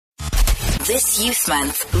This Youth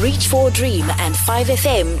Month, Reach for a Dream and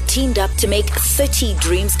 5FM teamed up to make 30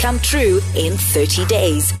 dreams come true in 30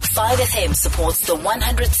 days. 5FM supports the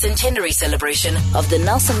 100th centenary celebration of the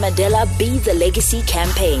Nelson Mandela Be the Legacy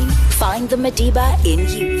campaign. Find the Madiba in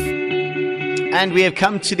youth. And we have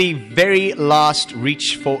come to the very last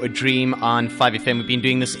Reach for a Dream on 5FM. We've been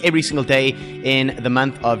doing this every single day in the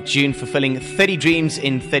month of June, fulfilling 30 dreams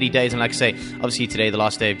in 30 days. And like I say, obviously today, the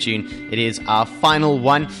last day of June, it is our final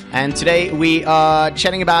one. And today we are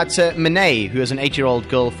chatting about Monet, who is an 8-year-old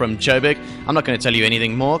girl from Joburg. I'm not going to tell you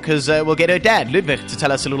anything more because we'll get her dad, Ludwig, to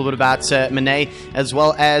tell us a little bit about Monet as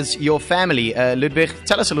well as your family. Ludwig,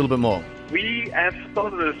 tell us a little bit more. We have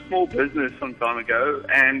started a small business some time ago,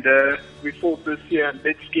 and we thought this year,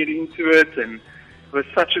 let's get into it. And it was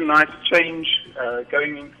such a nice change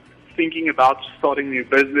thinking about starting a new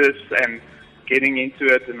business and getting into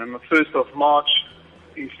it. And on the 1st of March,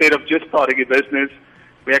 instead of just starting a business,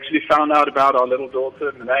 we actually found out about our little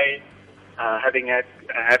daughter, Monet, having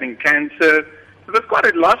cancer. So it was quite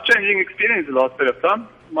a life-changing experience the last bit of time.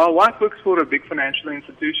 My wife works for a big financial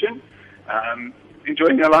institution.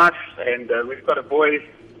 Enjoying her life, and we've got a boy,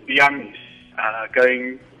 Bian,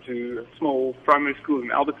 going to a small primary school in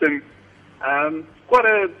Alberton. Quite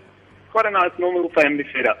a nice, normal family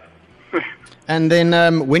setup. And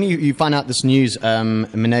then when you find out this news,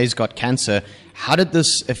 Monet's got cancer, how did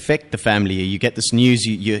this affect the family? You get this news,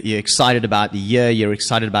 you're excited about the year, you're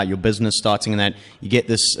excited about your business starting, and that you get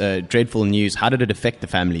this dreadful news. How did it affect the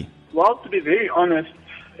family? Well, to be very honest,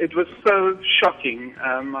 it was so shocking.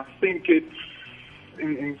 I think it's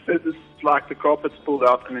it's like the carpet's pulled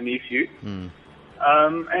out underneath you.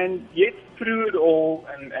 And yet through it all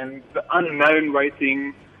and the unknown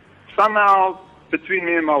waiting, somehow between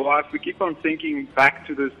me and my wife, we keep on thinking back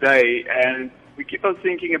to this day, and we keep on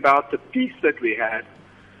thinking about the peace that we had.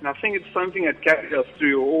 And I think it's something that carried us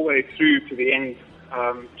through all the way through to the end.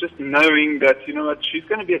 Just knowing that, you know what, she's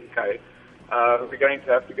going to be okay. We're going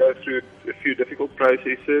to have to go through a few difficult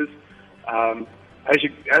processes. As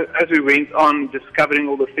we went on, discovering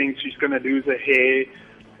all the things, she's going to lose her hair.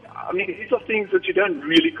 I mean, these are things that you don't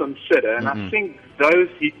really consider, and I think those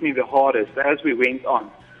hit me the hardest as we went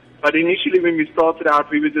on. But initially, when we started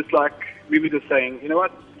out, we were just saying, you know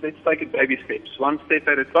what, let's take it baby steps, one step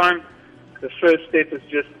at a time. The first step is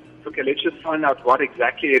just, okay, let's just find out what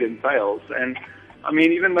exactly it entails. And I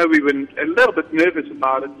mean, even though we were a little bit nervous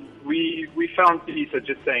about it, we found peace at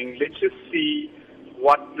just saying, let's just see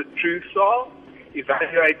what the truths are,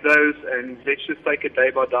 evaluate those, and let's just take it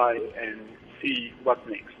day by day and see what's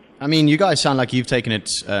next. I mean, you guys sound like you've taken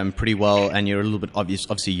it pretty well, and you're a little bit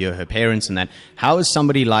obviously you're her parents and that. How is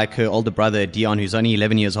somebody like her older brother, Dion, who's only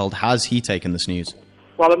 11 years old, how's he taken this news?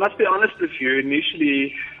 Well, I must be honest with you.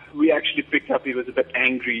 Initially, we actually picked up he was a bit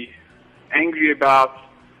angry about,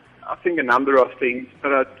 I think, a number of things.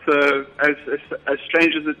 But as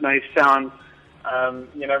strange as it may sound,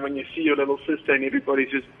 you know, when you see your little sister and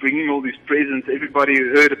everybody's just bringing all these presents, everybody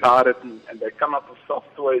heard about it, and they come up with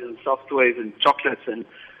soft toys and chocolates, and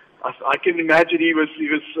I can imagine he was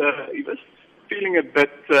feeling a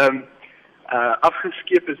bit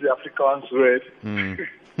afgeskeep is the Afrikaans word,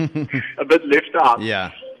 a bit left out.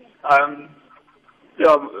 Yeah.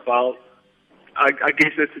 Yeah. Well, I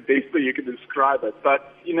guess that's the best way you can describe it.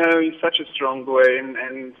 But you know, he's such a strong boy,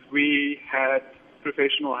 and we had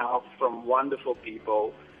professional help from wonderful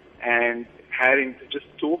people, and having to just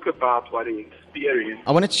talk about what he experienced.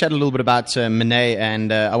 I wanted to chat a little bit about Monet,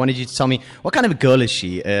 and I wanted you to tell me, what kind of a girl is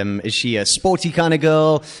she? Is she a sporty kind of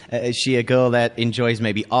girl? Is she a girl that enjoys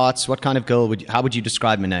maybe arts? What kind of girl how would you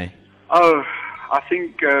describe Monet? Oh, I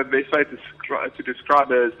think the best way to describe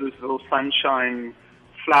her is this little sunshine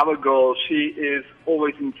flower girl. She is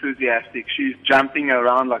always enthusiastic. She's jumping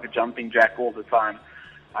around like a jumping jack all the time.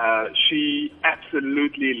 She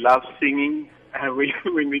absolutely loves singing.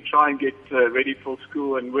 When we try and get ready for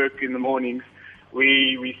school and work in the mornings,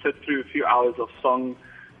 we sit through a few hours of song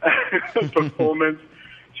performance.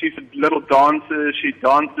 She's a little dancer. She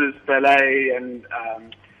dances ballet and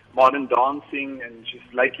modern dancing, and she's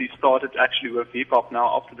lately started actually with hip-hop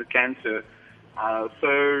now after the cancer.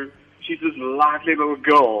 So she's this lively little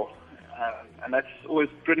girl, and that's always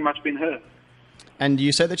pretty much been her. And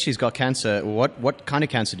you say that she's got cancer. What kind of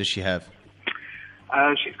cancer does she have?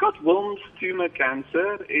 She's got Wilms tumor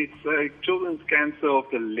cancer. It's a children's cancer of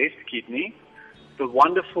the left kidney. The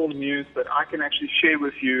wonderful news that I can actually share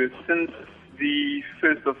with you is since the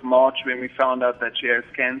 1st of March, when we found out that she has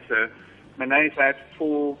cancer, Monet's had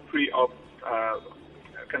 4 pre-op,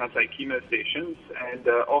 chemo sessions, and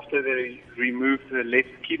after they removed her left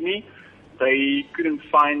kidney, they couldn't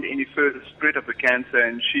find any further spread of the cancer,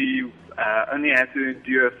 and she only had to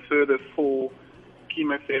endure a further 4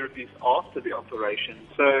 chemotherapies after the operation.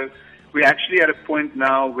 So we're actually at a point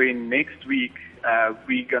now where next week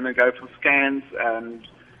we're going to go for scans, and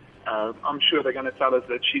I'm sure they're going to tell us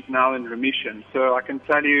that she's now in remission. So I can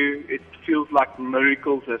tell you it feels like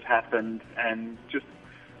miracles have happened, and just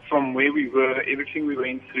from where we were, everything we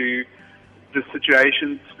went through, the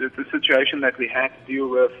situation that we had to deal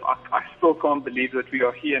with, I still can't believe that we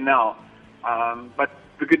are here now. But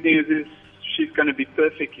the good news is she's going to be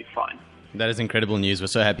perfectly fine. That is incredible news. We're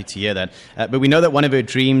so happy to hear that. But we know that one of her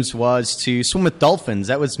dreams was to swim with dolphins.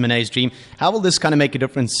 That was Mone's dream. How will this kind of make a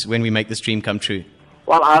difference when we make this dream come true?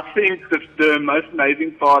 Well, I think the most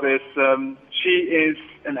amazing part is she is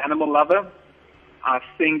an animal lover. I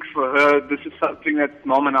think for her, this is something that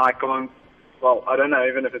Mom and I can't, well, I don't know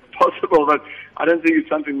even if it's possible, but I don't think it's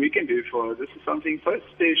something we can do for her. This is something so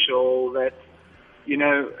special that,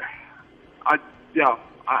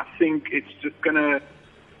 I think it's just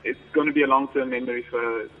it's gonna be a long-term memory for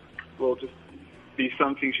her. It will just be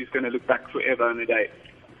something she's gonna look back forever in a day.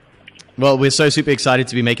 Well, we're so super excited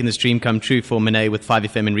to be making this dream come true for Monet with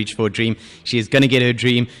 5FM and Reach for a Dream. She is going to get her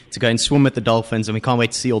dream to go and swim with the dolphins, and we can't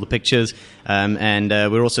wait to see all the pictures. And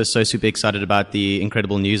we're also so super excited about the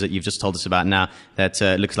incredible news that you've just told us about now, that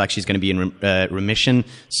looks like she's going to be in remission.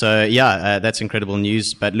 So, that's incredible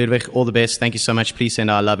news. But Ludwig, all the best. Thank you so much. Please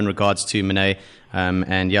send our love and regards to Monet.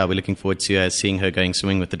 We're looking forward to seeing her going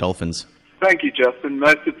swimming with the dolphins. Thank you, Justin.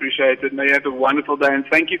 Most appreciated. May you have a wonderful day, and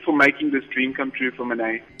thank you for making this dream come true for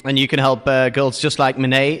Monet. And you can help girls just like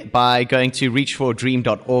Monet by going to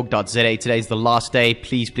reachforadream.org.za. Today's the last day.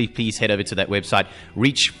 Please, please, please head over to that website,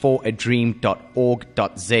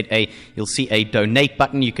 reachforadream.org.za. You'll see a donate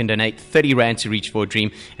button. You can donate 30 Rand to Reach for a Dream,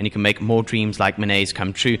 and you can make more dreams like Monet's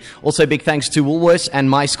come true. Also, big thanks to Woolworths and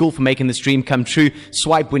My School for making this dream come true.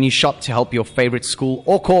 Swipe when you shop to help your favorite school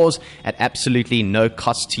or cause at absolutely no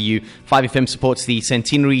cost to you. 5FM supports the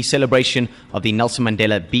centenary celebration of the Nelson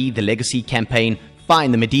Mandela Be the Legacy campaign.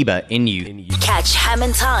 Find the Madiba in you. Catch Ham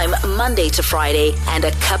and Time Monday to Friday and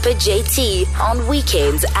a cup of JT on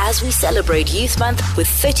weekends as we celebrate Youth Month with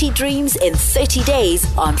 30 Dreams in 30 days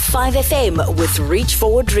on 5FM with Reach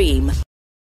for a Dream.